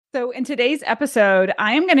So in today's episode,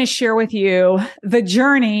 I am going to share with you the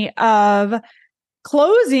journey of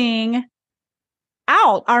closing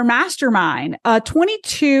out our mastermind, a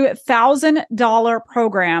 $22,000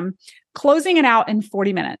 program, closing it out in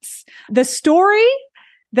 40 minutes. The story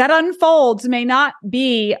that unfolds may not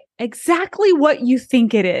be exactly what you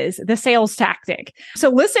think it is, the sales tactic. So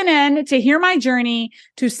listen in to hear my journey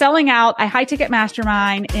to selling out a high ticket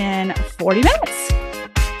mastermind in 40 minutes.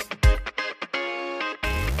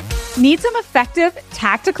 Need some effective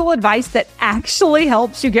tactical advice that actually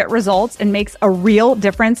helps you get results and makes a real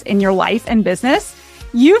difference in your life and business?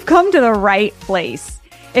 You've come to the right place.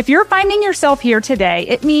 If you're finding yourself here today,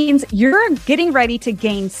 it means you're getting ready to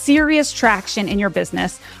gain serious traction in your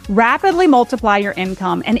business, rapidly multiply your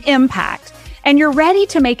income and impact, and you're ready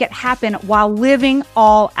to make it happen while living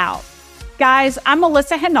all out. Guys, I'm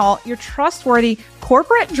Melissa Henault, your trustworthy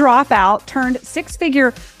corporate dropout turned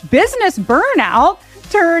six-figure business burnout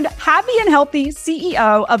turned happy and healthy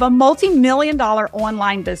CEO of a multi-million-dollar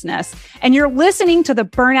online business. And you're listening to the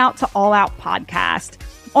Burnout to All Out podcast.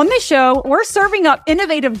 On this show, we're serving up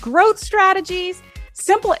innovative growth strategies,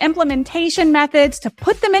 simple implementation methods to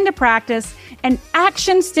put them into practice, and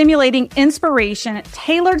action-stimulating inspiration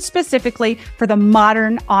tailored specifically for the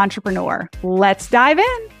modern entrepreneur. Let's dive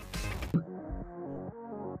in.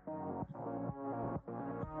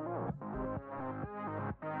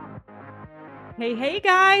 Hey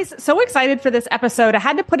guys. So excited for this episode. I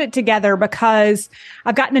had to put it together because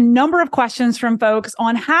I've gotten a number of questions from folks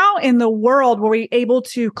on how in the world were we able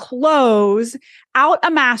to close out a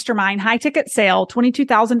mastermind, high ticket sale,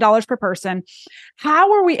 $22,000 per person. How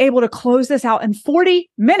were we able to close this out in 40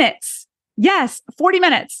 minutes? Yes, 40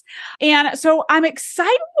 minutes. And so I'm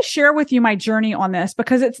excited to share with you my journey on this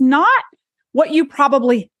because it's not what you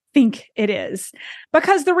probably think it is.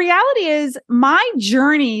 Because the reality is my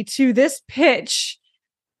journey to this pitch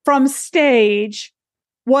from stage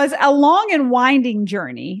was a long and winding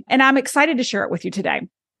journey. And I'm excited to share it with you today.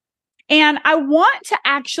 And I want to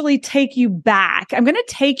actually take you back. I'm going to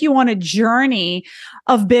take you on a journey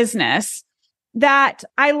of business that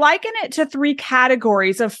I liken it to three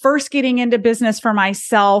categories of first getting into business for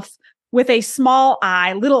myself with a small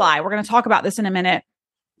I, little I. We're going to talk about this in a minute.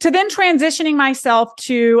 To then transitioning myself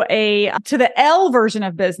to the L version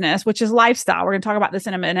of business, which is lifestyle. We're going to talk about this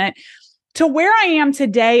in a minute. To where I am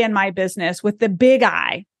today in my business with the big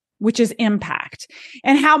I, which is impact,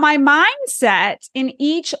 and how my mindset in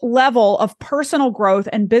each level of personal growth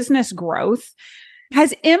and business growth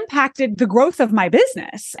has impacted the growth of my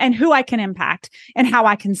business and who I can impact and how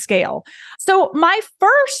I can scale. So my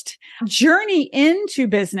first journey into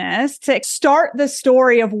business, to start the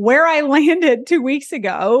story of where I landed 2 weeks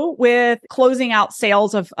ago with closing out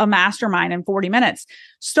sales of a mastermind in 40 minutes,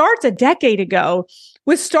 starts a decade ago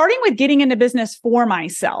with starting with getting into business for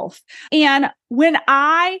myself. And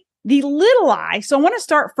the little I, so I want to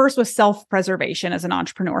start first with self-preservation as an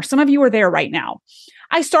entrepreneur. Some of you are there right now.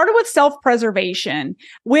 I started with self-preservation,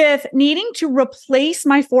 with needing to replace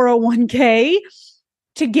my 401k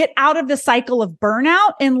to get out of the cycle of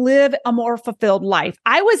burnout and live a more fulfilled life.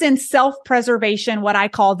 I was in self-preservation, what I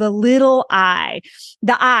call the little I,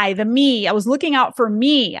 the me. I was looking out for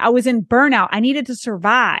me. I was in burnout. I needed to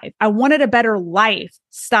survive. I wanted a better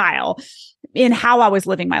lifestyle in how I was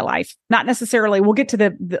living my life. Not necessarily, we'll get to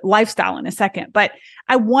the lifestyle in a second, but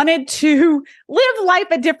I wanted to live life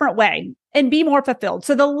a different way and be more fulfilled.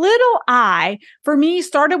 So the little I, for me,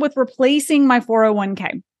 started with replacing my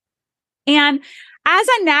 401k. And as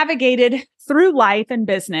I navigated through life and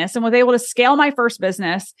business and was able to scale my first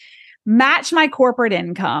business, match my corporate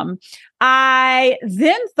income, I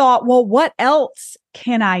then thought, well, what else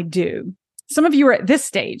can I do? Some of you are at this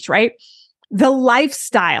stage, right? The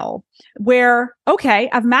lifestyle where, okay,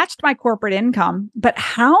 I've matched my corporate income, but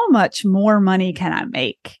how much more money can I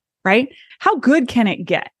make, right? How good can it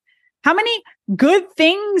get? How many good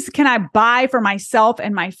things can I buy for myself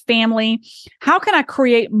and my family? How can I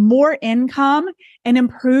create more income and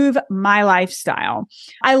improve my lifestyle?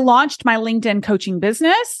 I launched my LinkedIn coaching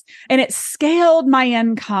business and it scaled my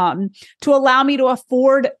income to allow me to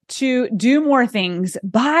afford to do more things,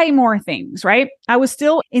 buy more things, right? I was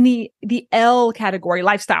still in the L category,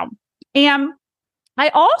 lifestyle. And I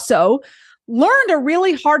also learned a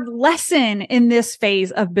really hard lesson in this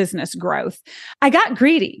phase of business growth. I got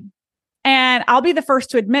greedy. And I'll be the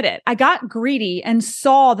first to admit it. I got greedy and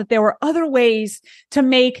saw that there were other ways to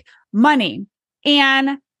make money.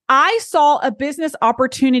 And I saw a business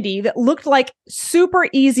opportunity that looked like super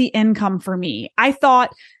easy income for me. I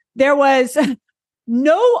thought there was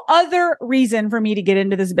no other reason for me to get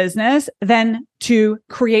into this business than to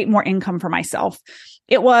create more income for myself.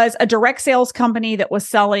 It was a direct sales company that was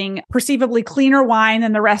selling perceivably cleaner wine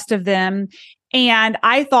than the rest of them. And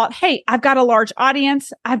I thought, hey, I've got a large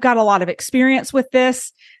audience. I've got a lot of experience with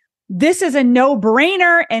this. This is a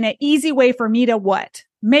no-brainer and an easy way for me to what?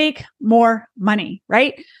 Make more money,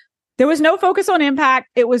 right? There was no focus on impact.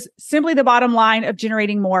 It was simply the bottom line of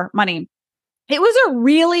generating more money. It was a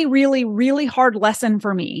really, really, really hard lesson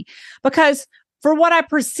for me because for what I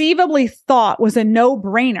perceivably thought was a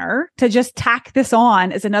no-brainer to just tack this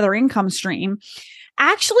on as another income stream,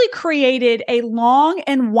 actually created a long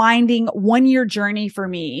and winding 1-year journey for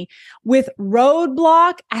me with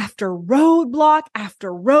roadblock after roadblock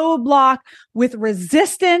after roadblock, with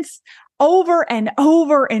resistance over and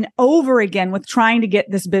over and over again with trying to get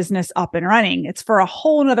this business up and running. It's for a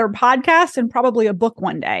whole nother podcast and probably a book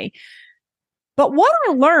one day. But what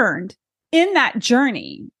I learned in that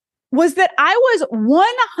journey was that I was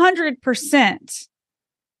 100%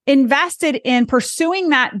 invested in pursuing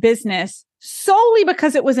that business solely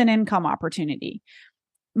because it was an income opportunity.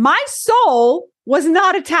 My soul was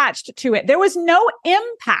not attached to it. There was no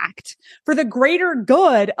impact for the greater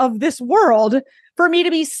good of this world for me to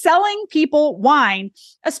be selling people wine,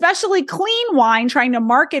 especially clean wine, trying to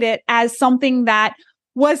market it as something that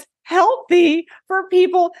was healthy for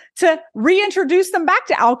people to reintroduce them back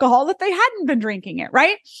to alcohol that they hadn't been drinking it,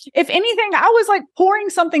 right? If anything, I was like pouring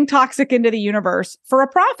something toxic into the universe for a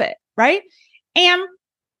profit, right? And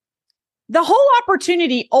the whole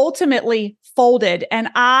opportunity ultimately folded and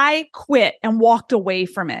I quit and walked away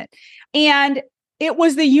from it. And it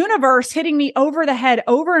was the universe hitting me over the head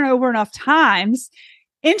over and over enough times,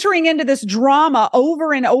 entering into this drama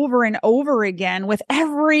over and over and over again with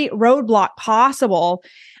every roadblock possible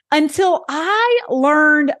until I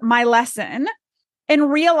learned my lesson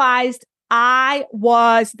and realized I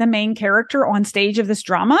was the main character on stage of this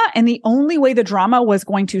drama. And the only way the drama was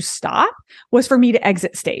going to stop was for me to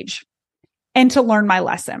exit stage and to learn my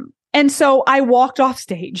lesson. And so I walked off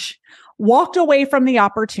stage, walked away from the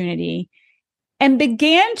opportunity, and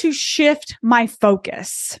began to shift my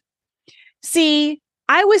focus. See,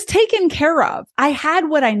 I was taken care of. I had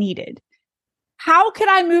what I needed. How could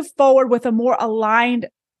I move forward with a more aligned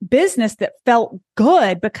business that felt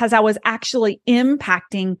good because I was actually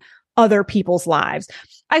impacting other people's lives?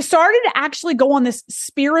 I started to actually go on this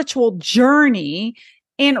spiritual journey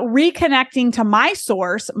in reconnecting to my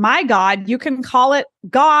source, my God. You can call it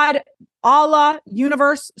God, Allah,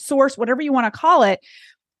 universe, source, whatever you want to call it.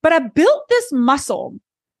 But I built this muscle,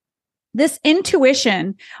 this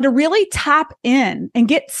intuition to really tap in and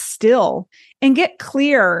get still and get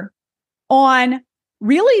clear on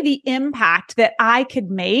really the impact that I could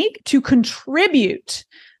make to contribute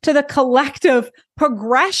to the collective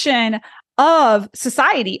progression of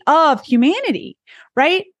society, of humanity,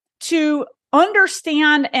 right? To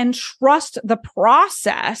understand and trust the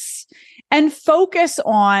process and focus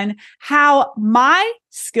on how my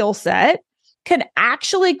skill set can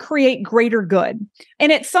actually create greater good.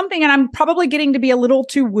 And it's something, and I'm probably getting to be a little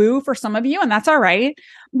too woo for some of you, and that's all right.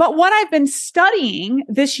 But what I've been studying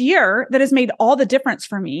this year that has made all the difference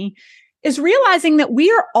for me is realizing that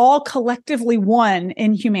we are all collectively one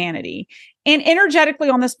in humanity. And energetically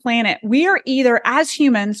on this planet, we are either as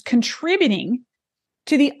humans contributing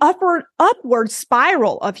to the upward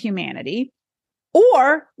spiral of humanity,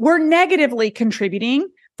 or we're negatively contributing,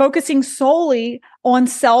 focusing solely on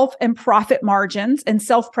self and profit margins and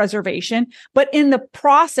self-preservation, but in the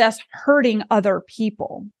process hurting other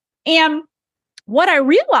people. And what I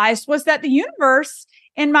realized was that the universe,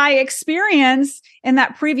 in my experience in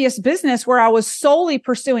that previous business where I was solely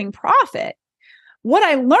pursuing profit, what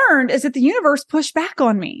I learned is that the universe pushed back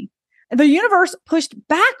on me. The universe pushed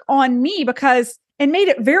back on me and made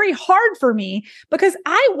it very hard for me because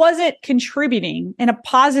I wasn't contributing in a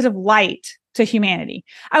positive light to humanity.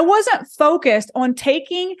 I wasn't focused on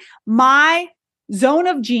taking my zone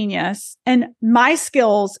of genius and my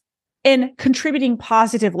skills and contributing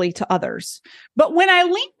positively to others. But when I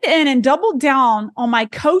leaned in and doubled down on my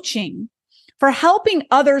coaching for helping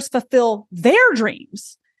others fulfill their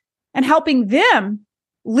dreams and helping them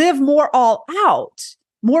live more all out,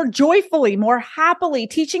 more joyfully, more happily,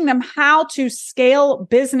 teaching them how to scale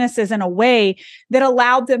businesses in a way that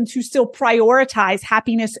allowed them to still prioritize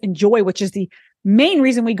happiness and joy, which is the main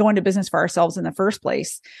reason we go into business for ourselves in the first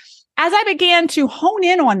place. As I began to hone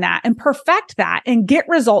in on that and perfect that and get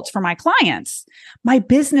results for my clients, my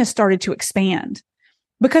business started to expand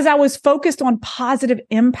because I was focused on positive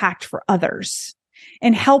impact for others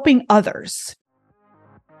and helping others.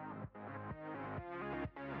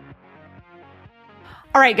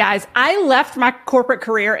 All right, guys, I left my corporate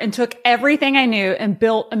career and took everything I knew and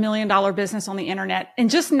built $1 million business on the internet in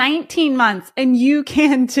just 19 months. And you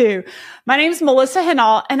can too. My name is Melissa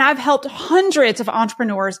Henal, and I've helped hundreds of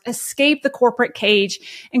entrepreneurs escape the corporate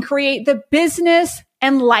cage and create the business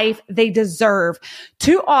and life they deserve.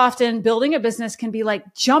 Too often, building a business can be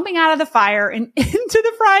like jumping out of the fire and into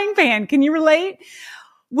the frying pan. Can you relate?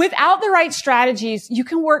 Without the right strategies, you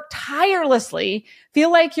can work tirelessly,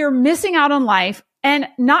 feel like you're missing out on life, and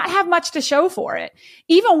not have much to show for it.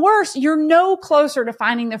 Even worse, you're no closer to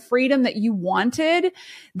finding the freedom that you wanted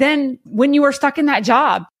than when you were stuck in that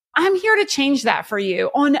job. I'm here to change that for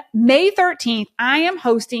you. On May 13th, I am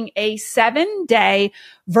hosting a 7-day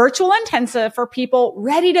virtual intensive for people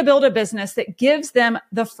ready to build a business that gives them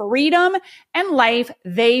the freedom and life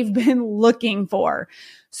they've been looking for.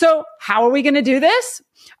 So how are we going to do this?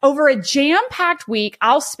 Over a jam-packed week,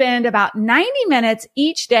 I'll spend about 90 minutes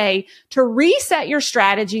each day to reset your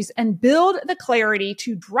strategies and build the clarity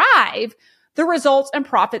to drive the results and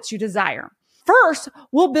profits you desire. First,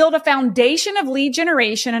 we'll build a foundation of lead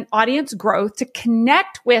generation and audience growth to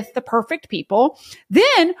connect with the perfect people.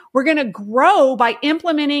 Then we're going to grow by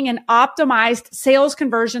implementing an optimized sales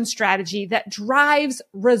conversion strategy that drives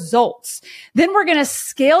results. Then we're going to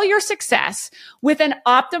scale your success with an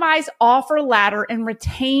optimized offer ladder and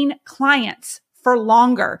retain clients for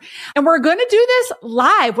longer. And we're going to do this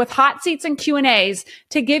live with hot seats and Q&As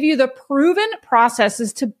to give you the proven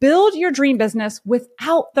processes to build your dream business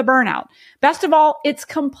without the burnout. Best of all, it's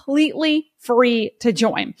completely free to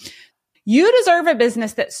join. You deserve a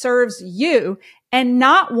business that serves you and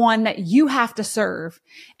not one that you have to serve.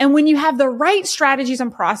 And when you have the right strategies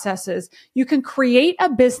and processes, you can create a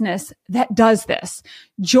business that does this.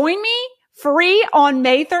 Join me free on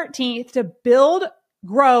May 13th to build,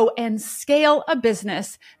 grow, and scale a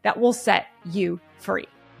business that will set you free.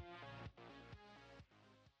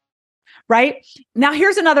 Right? Now,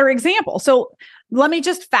 here's another example. So let me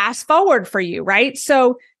just fast forward for you, right?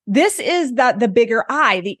 So this is the bigger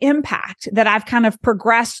I, the impact that I've kind of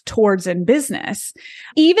progressed towards in business,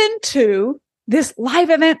 even to this live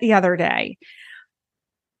event the other day.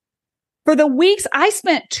 For the weeks, I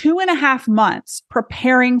spent 2.5 months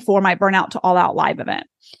preparing for my Burnout to All Out live event.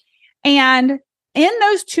 And in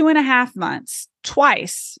those 2.5 months,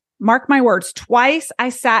 twice, mark my words, twice I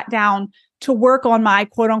sat down to work on my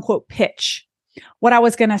quote unquote pitch, what I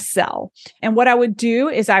was going to sell. And what I would do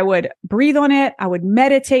is I would breathe on it, I would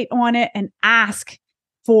meditate on it and ask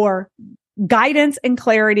for guidance and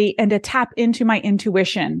clarity and to tap into my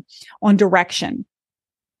intuition on direction.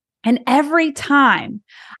 And every time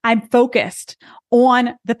I'm focused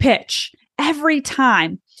on the pitch, every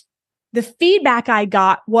time, the feedback I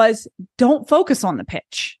got was, don't focus on the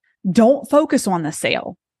pitch. Don't focus on the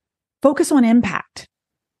sale. Focus on impact.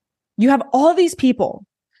 You have all these people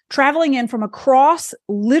traveling in from across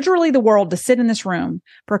literally the world to sit in this room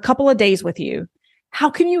for a couple of days with you. How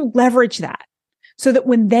can you leverage that so that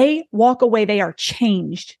when they walk away, they are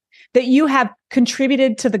changed, that you have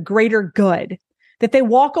contributed to the greater good, that they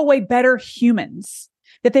walk away better humans,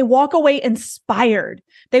 that they walk away inspired,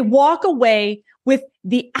 they walk away with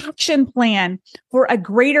the action plan for a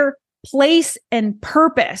greater place and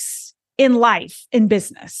purpose in life, in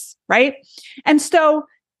business, right? And so,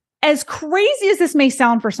 as crazy as this may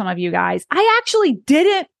sound for some of you guys, I actually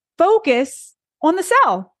didn't focus on the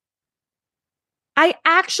sell. I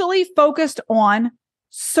actually focused on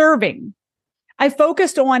serving. I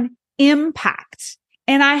focused on impact.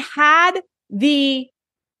 And I had the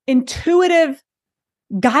intuitive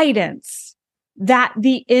guidance that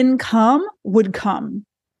the income would come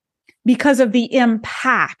because of the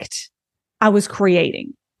impact I was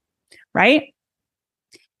creating, right?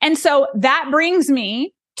 And so that brings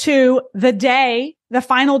me to the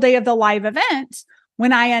final day of the live event,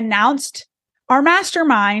 when I announced our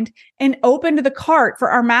mastermind and opened the cart for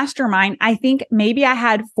our mastermind. I think maybe I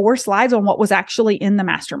had 4 slides on what was actually in the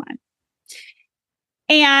mastermind,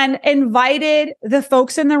 and invited the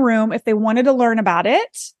folks in the room, if they wanted to learn about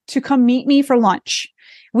it, to come meet me for lunch.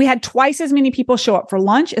 We had twice as many people show up for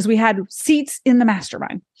lunch as we had seats in the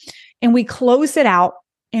mastermind. And we closed it out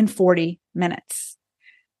in 40 minutes.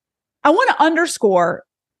 I want to underscore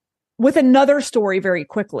with another story very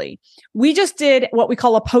quickly. We just did what we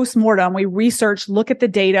call a postmortem. We researched, look at the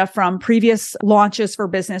data from previous launches for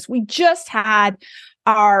business. We just had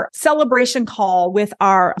our celebration call with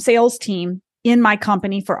our sales team in my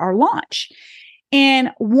company for our launch. And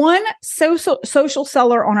one social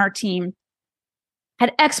seller on our team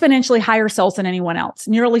had exponentially higher sales than anyone else,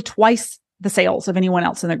 nearly twice the sales of anyone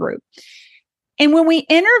else in the group. And when we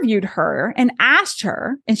interviewed her and asked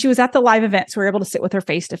her, and she was at the live event, so we were able to sit with her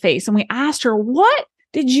face to face, and we asked her, what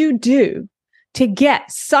did you do to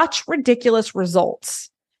get such ridiculous results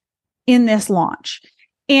in this launch?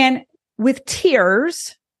 And with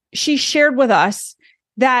tears, she shared with us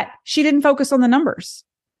that she didn't focus on the numbers.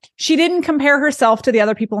 She didn't compare herself to the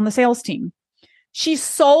other people in the sales team. She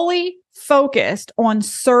solely focused on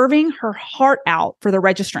serving her heart out for the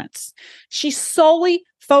registrants. She solely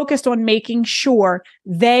focused on making sure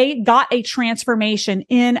they got a transformation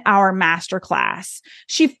in our masterclass.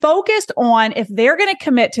 She focused on, if they're going to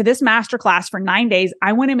commit to this masterclass for 9 days,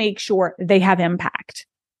 I want to make sure they have impact.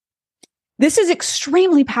 This is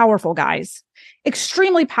extremely powerful, guys.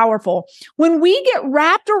 Extremely powerful. When we get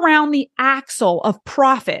wrapped around the axle of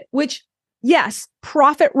profit, which, yes,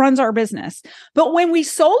 profit runs our business, but when we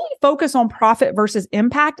solely focus on profit versus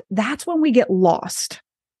impact, that's when we get lost.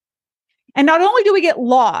 And not only do we get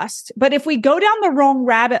lost, but if we go down the wrong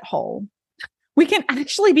rabbit hole, we can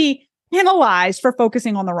actually be penalized for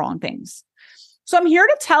focusing on the wrong things. So I'm here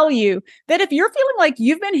to tell you that if you're feeling like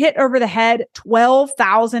you've been hit over the head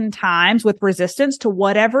 12,000 times with resistance to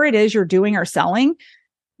whatever it is you're doing or selling,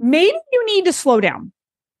 maybe you need to slow down.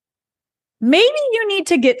 Maybe you need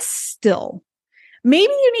to get still.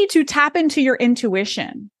 Maybe you need to tap into your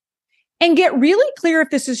intuition and get really clear if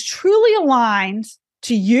this is truly aligned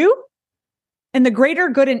to you and the greater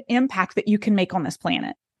good and impact that you can make on this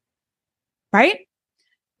planet, right?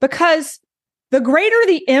 Because the greater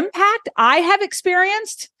the impact I have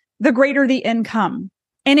experienced, the greater the income.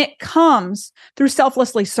 And it comes through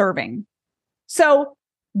selflessly serving. So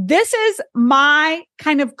this is my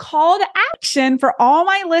kind of call to action for all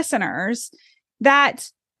my listeners, that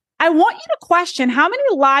I want you to question, how many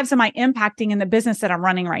lives am I impacting in the business that I'm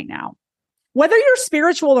running right now? Whether you're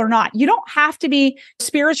spiritual or not, you don't have to be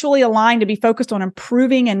spiritually aligned to be focused on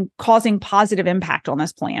improving and causing positive impact on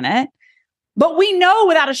this planet. But we know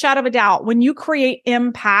without a shadow of a doubt, when you create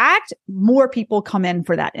impact, more people come in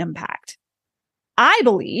for that impact. I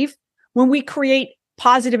believe when we create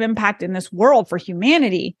positive impact in this world for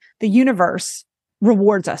humanity, the universe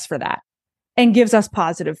rewards us for that and gives us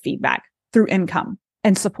positive feedback through income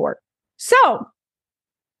and support. So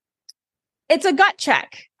it's a gut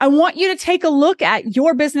check. I want you to take a look at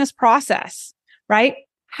your business process, right?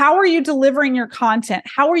 How are you delivering your content?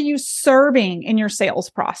 How are you serving in your sales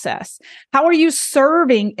process? How are you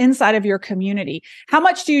serving inside of your community? How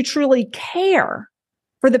much do you truly care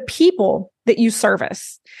for the people that you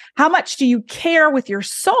service? How much do you care with your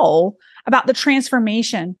soul about the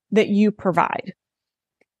transformation that you provide?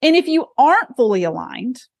 And if you aren't fully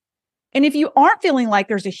aligned, and if you aren't feeling like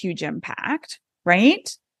there's a huge impact, right?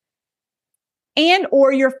 And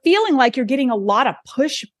or you're feeling like you're getting a lot of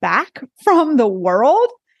pushback from the world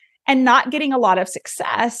and not getting a lot of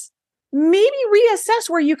success, maybe reassess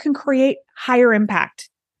where you can create higher impact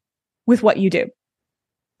with what you do.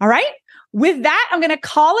 All right. With that, I'm going to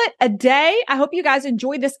call it a day. I hope you guys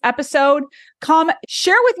enjoyed this episode. Come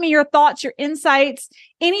share with me your thoughts, your insights,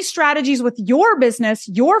 any strategies with your business,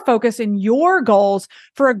 your focus, and your goals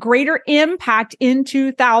for a greater impact in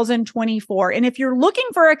 2024. And if you're looking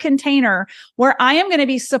for a container where I am going to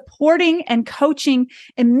be supporting and coaching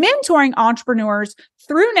and mentoring entrepreneurs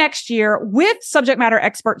through next year with subject matter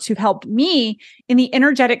experts who helped me in the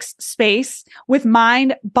energetics space with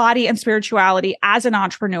mind, body, and spirituality as an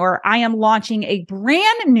entrepreneur, I am launching a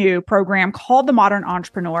brand new program called The Modern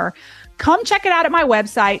Entrepreneur. Come check it out at my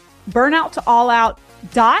website,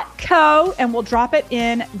 burnouttoallout.co, and we'll drop it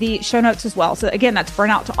in the show notes as well. So again, that's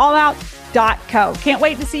burnouttoallout.co. Can't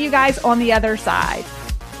wait to see you guys on the other side.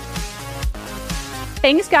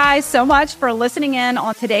 Thanks, guys, so much for listening in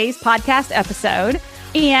on today's podcast episode.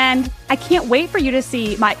 And I can't wait for you to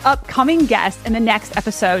see my upcoming guest in the next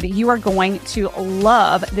episode. You are going to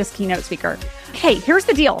love this keynote speaker. Hey, here's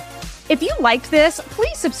the deal. If you liked this,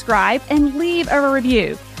 please subscribe and leave a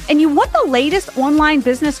review. And you want the latest online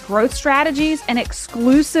business growth strategies and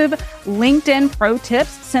exclusive LinkedIn pro tips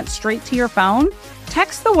sent straight to your phone?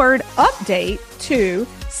 Text the word update to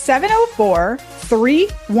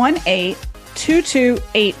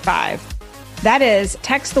 704-318-2285. That is,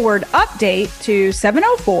 text the word update to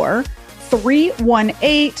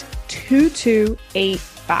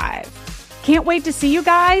 704-318-2285. Can't wait to see you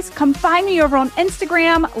guys. Come find me over on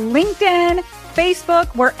Instagram, LinkedIn,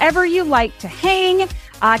 Facebook, wherever you like to hang.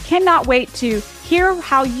 I cannot wait to hear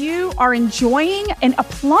how you are enjoying and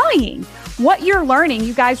applying what you're learning.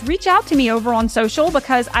 You guys reach out to me over on social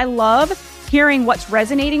because I love hearing what's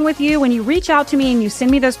resonating with you. When you reach out to me and you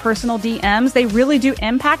send me those personal DMs, they really do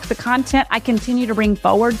impact the content I continue to bring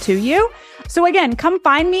forward to you. So again, come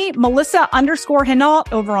find me,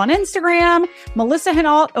 Melissa_Henault over on Instagram, Melissa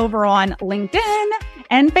Henault over on LinkedIn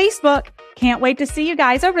and Facebook. Can't wait to see you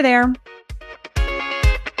guys over there.